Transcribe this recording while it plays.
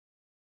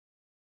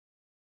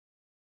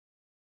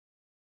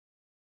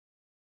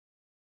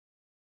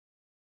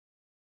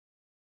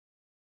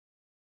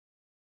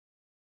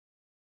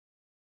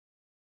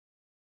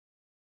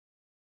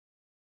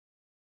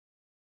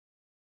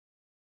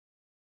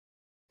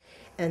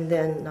And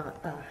then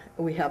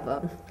we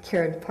have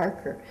Karen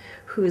Parker,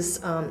 who's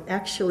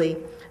actually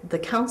the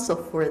counsel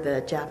for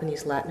the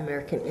Japanese Latin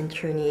American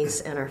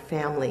internees and our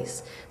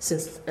families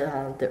since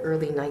the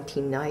early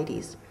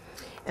 1990s.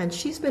 And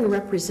she's been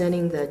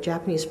representing the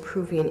Japanese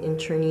Peruvian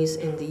internees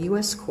in the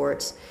U.S.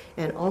 courts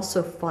and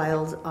also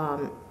filed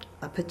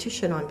a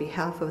petition on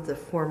behalf of the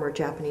former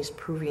Japanese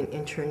Peruvian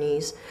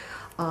internees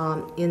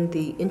in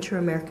the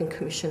Inter-American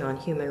Commission on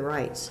Human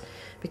Rights.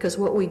 Because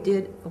what we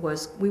did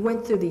was we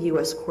went through the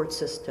U.S. court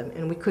system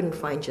and we couldn't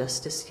find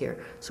justice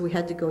here. So we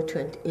had to go to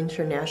an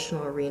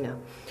international arena.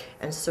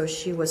 And so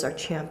she was our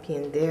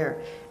champion there.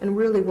 And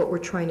really what we're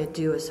trying to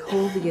do is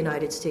hold the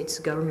United States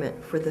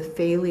government for the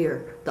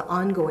failure, the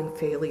ongoing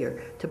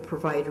failure to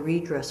provide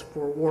redress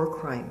for war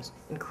crimes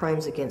and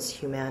crimes against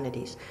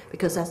humanities,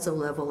 because that's the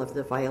level of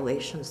the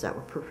violations that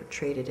were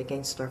perpetrated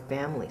against our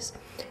families.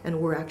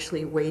 And we're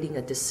actually awaiting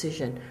a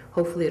decision.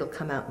 Hopefully it'll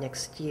come out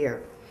next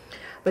year.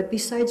 But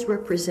besides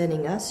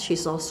representing us,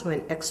 she's also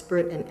an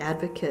expert and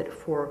advocate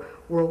for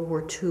World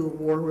War II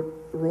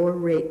war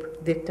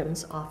rape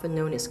victims, often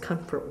known as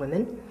comfort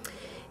women.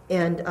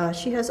 And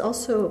she has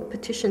also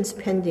petitions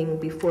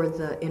pending before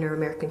the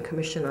Inter-American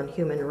Commission on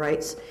Human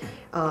Rights,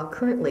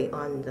 currently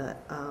on the,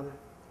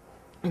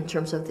 in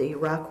terms of the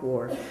Iraq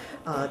War,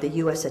 the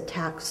U.S.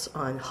 attacks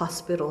on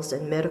hospitals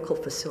and medical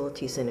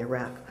facilities in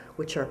Iraq,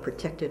 which are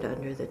protected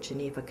under the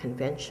Geneva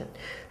Convention.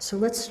 So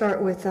let's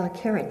start with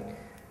Karen.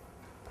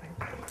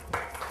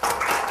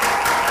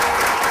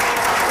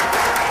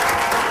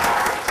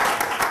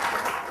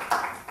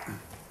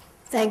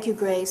 Thank you,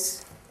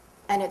 Grace.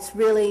 And it's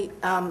really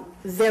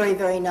very,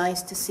 very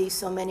nice to see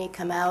so many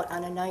come out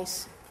on a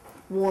nice,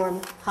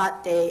 warm,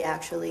 hot day,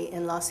 actually,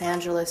 in Los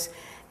Angeles,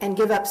 and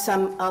give up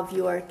some of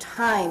your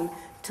time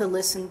to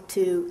listen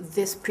to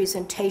this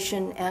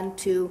presentation and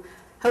to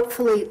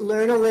hopefully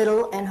learn a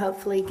little and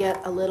hopefully get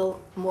a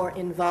little more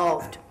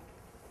involved.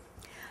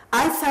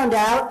 I found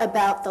out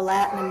about the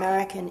Latin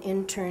American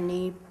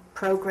internee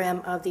program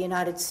of the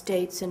United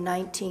States in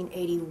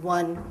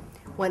 1981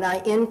 when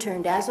I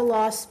interned as a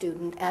law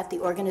student at the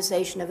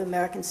Organization of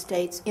American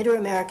States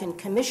Inter-American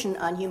Commission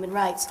on Human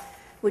Rights,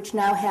 which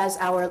now has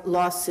our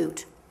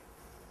lawsuit.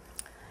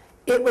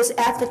 It was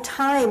at the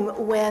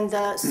time when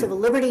the Civil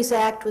Liberties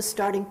Act was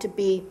starting to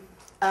be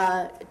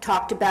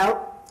talked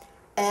about,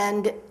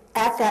 and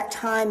at that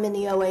time in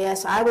the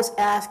OAS, I was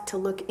asked to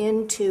look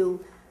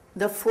into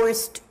the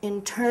forced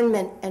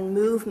internment and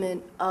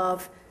movement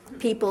of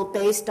people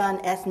based on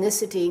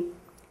ethnicity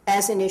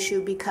as an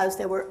issue, because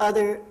there were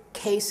other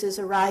cases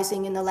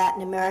arising in the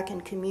Latin American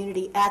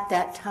community at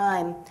that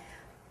time.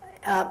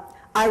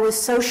 I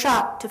was so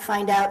shocked to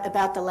find out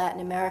about the Latin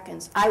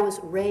Americans. I was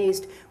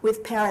raised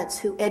with parents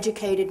who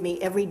educated me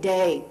every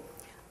day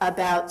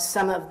about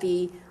some of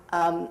the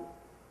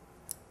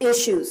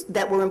issues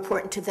that were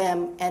important to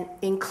them, and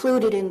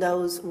included in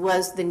those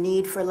was the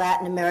need for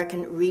Latin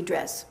American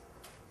redress.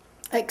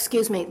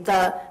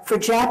 For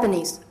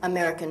Japanese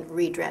American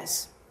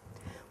redress.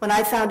 When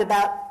I found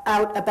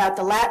out about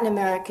the Latin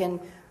American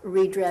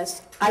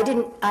redress,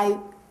 I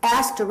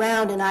asked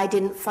around and I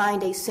didn't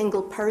find a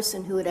single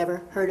person who had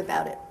ever heard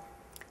about it,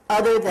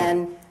 other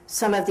than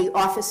some of the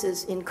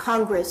offices in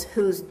Congress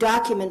whose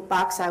document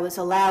box I was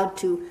allowed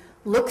to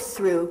look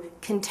through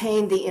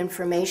contained the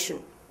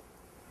information.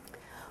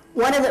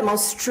 One of the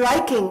most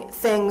striking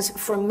things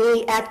for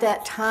me at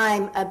that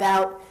time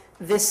about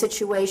this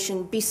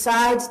situation,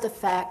 besides the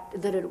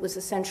fact that it was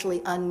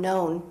essentially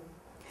unknown,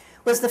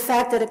 was the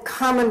fact that a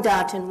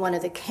commandant in one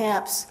of the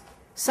camps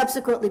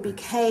subsequently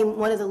became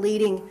one of the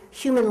leading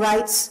human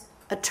rights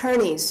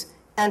attorneys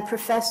and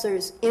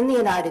professors in the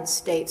United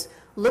States,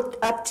 looked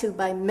up to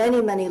by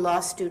many, many law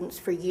students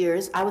for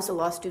years. I was a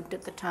law student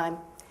at the time.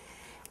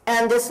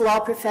 And this law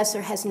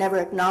professor has never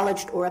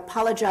acknowledged or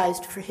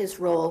apologized for his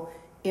role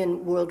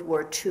in World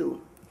War II,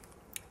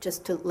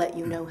 just to let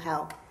you know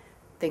how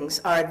things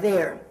are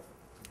there.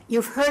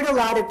 You've heard a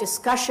lot of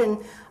discussion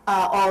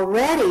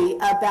already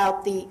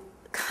about the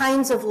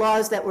kinds of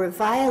laws that were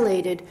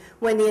violated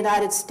when the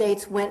United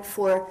States went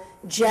for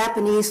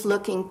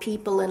Japanese-looking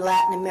people in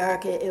Latin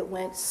America. It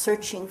went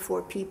searching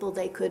for people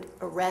they could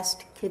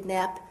arrest,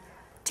 kidnap,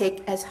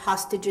 take as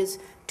hostages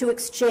to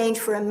exchange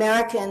for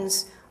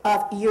Americans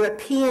of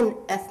European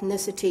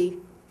ethnicity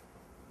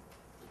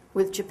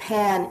with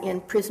Japan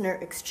in prisoner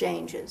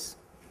exchanges.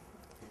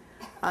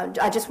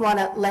 I just want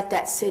to let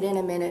that sit in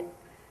a minute.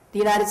 The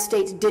United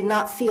States did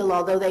not feel,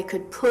 although they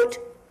could put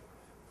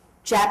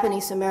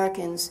Japanese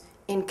Americans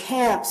in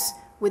camps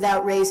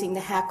without raising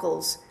the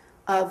hackles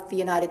of the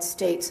United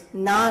States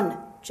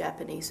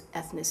non-Japanese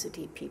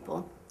ethnicity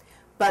people,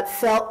 but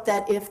felt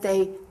that if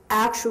they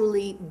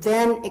actually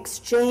then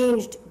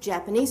exchanged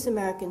Japanese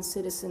American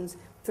citizens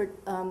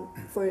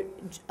for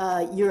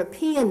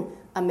European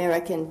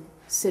American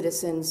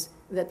citizens,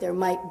 that there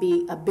might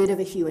be a bit of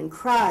a hue and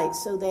cry.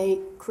 So they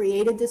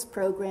created this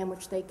program,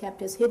 which they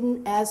kept as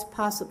hidden as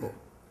possible.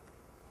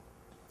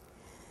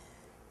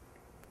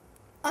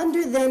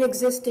 Under then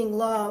existing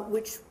law,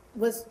 which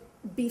was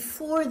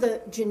before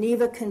the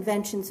Geneva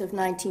Conventions of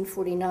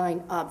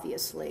 1949,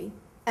 obviously,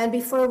 and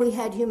before we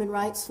had human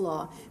rights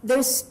law.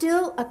 There's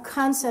still a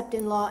concept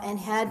in law, and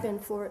had been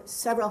for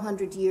several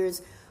hundred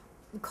years,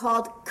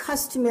 called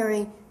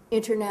customary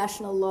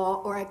international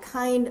law, or a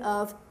kind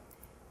of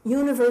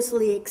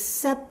universally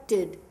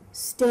accepted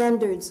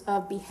standards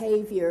of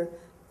behavior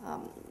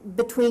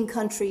between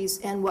countries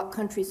and what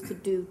countries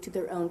could do to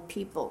their own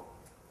people.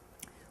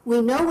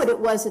 We know what it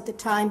was at the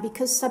time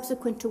because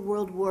subsequent to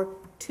World War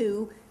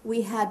II,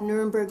 we had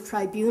Nuremberg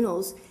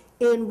tribunals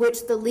in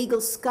which the legal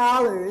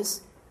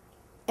scholars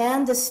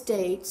and the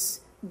states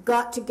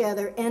got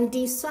together and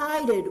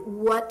decided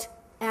what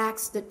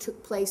acts that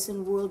took place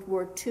in World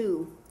War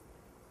II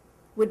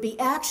would be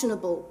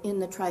actionable in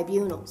the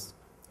tribunals.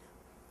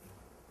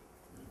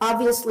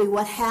 Obviously,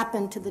 what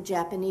happened to the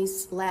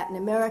Japanese Latin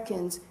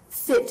Americans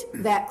fit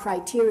that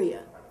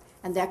criteria,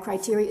 and that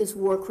criteria is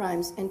war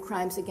crimes and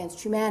crimes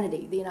against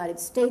humanity. The United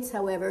States,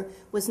 however,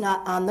 was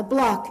not on the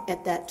block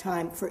at that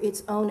time for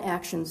its own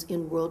actions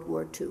in World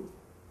War II.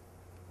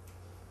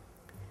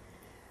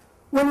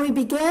 When we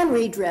began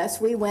Redress,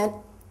 we went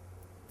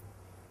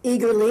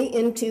eagerly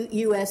into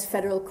U.S.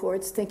 federal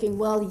courts thinking,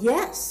 well,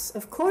 yes,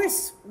 of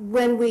course,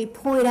 when we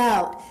point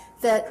out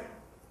that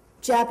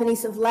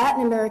Japanese of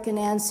Latin American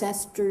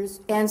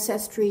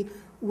ancestry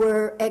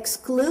were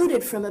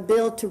excluded from a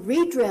bill to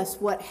redress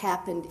what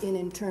happened in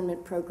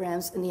internment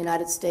programs in the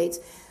United States,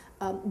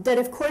 that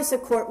of course a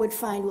court would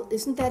find, well,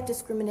 isn't that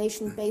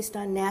discrimination based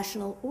on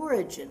national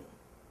origin?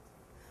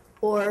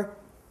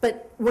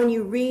 But when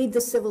you read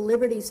the Civil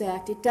Liberties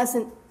Act, it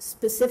doesn't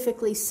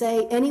specifically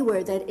say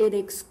anywhere that it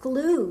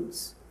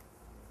excludes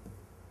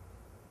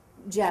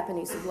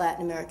Japanese of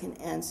Latin American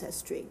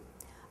ancestry.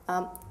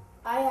 I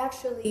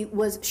actually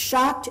was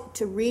shocked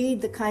to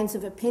read the kinds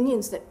of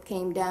opinions that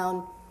came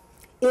down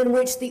in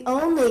which the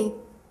only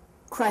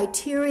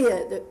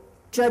criteria that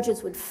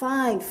judges would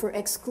find for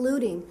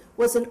excluding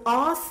was an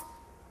off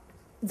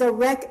the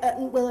record,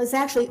 well, it was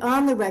actually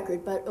on the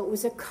record, but it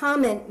was a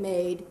comment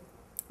made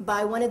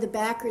by one of the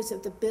backers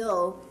of the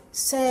bill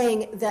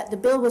saying that the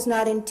bill was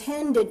not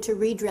intended to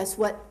redress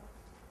what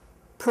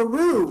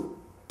Peru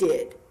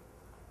did.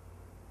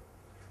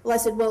 Well, I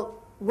said,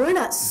 well, we're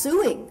not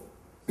suing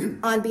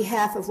on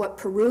behalf of what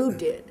Peru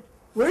did.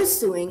 We're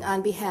suing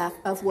on behalf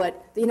of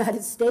what the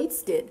United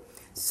States did.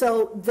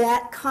 So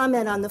that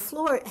comment on the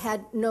floor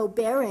had no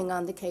bearing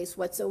on the case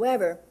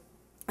whatsoever.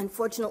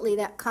 Unfortunately,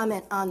 that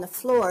comment on the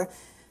floor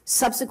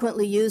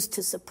subsequently used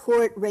to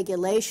support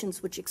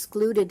regulations which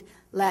excluded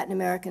Latin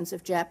Americans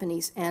of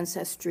Japanese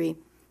ancestry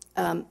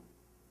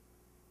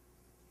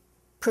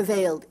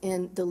prevailed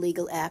in the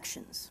legal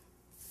actions.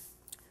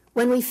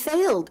 When we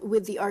failed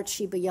with the Art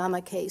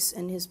Shibayama case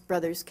and his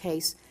brother's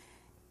case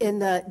in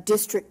the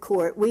district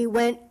court, we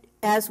went,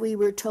 as we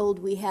were told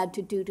we had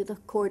to do, to the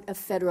Court of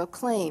Federal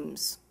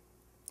Claims.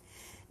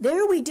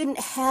 There we didn't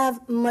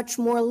have much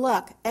more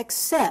luck,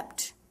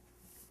 except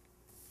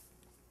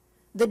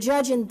the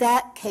judge in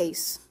that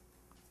case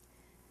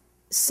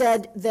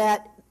said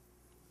that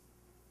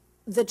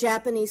the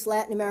Japanese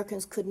Latin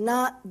Americans could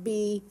not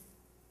be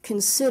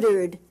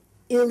considered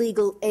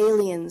illegal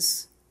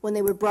aliens when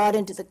they were brought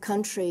into the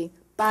country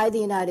by the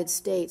United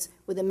States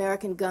with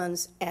American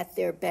guns at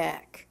their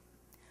back.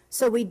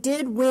 So we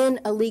did win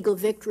a legal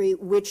victory,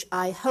 which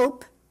I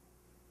hope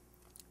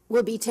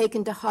will be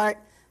taken to heart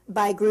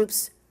by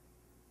groups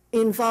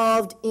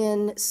involved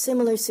in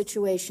similar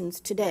situations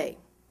today.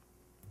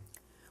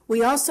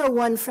 We also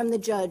won from the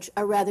judge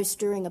a rather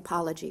stirring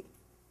apology,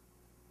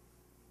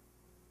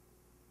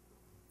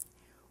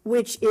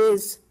 which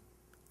is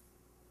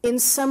in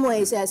some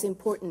ways as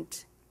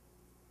important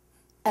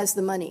as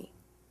the money.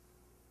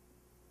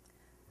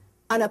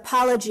 An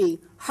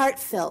apology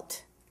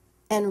heartfelt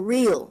and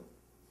real,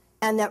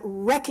 and that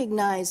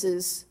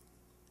recognizes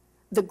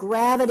the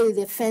gravity of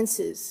the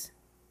offenses,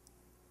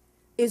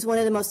 is one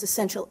of the most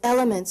essential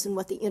elements in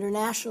what the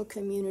international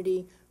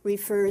community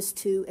refers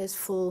to as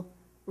full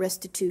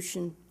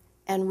restitution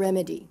and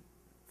remedy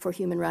for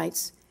human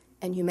rights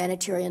and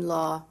humanitarian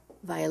law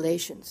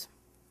violations.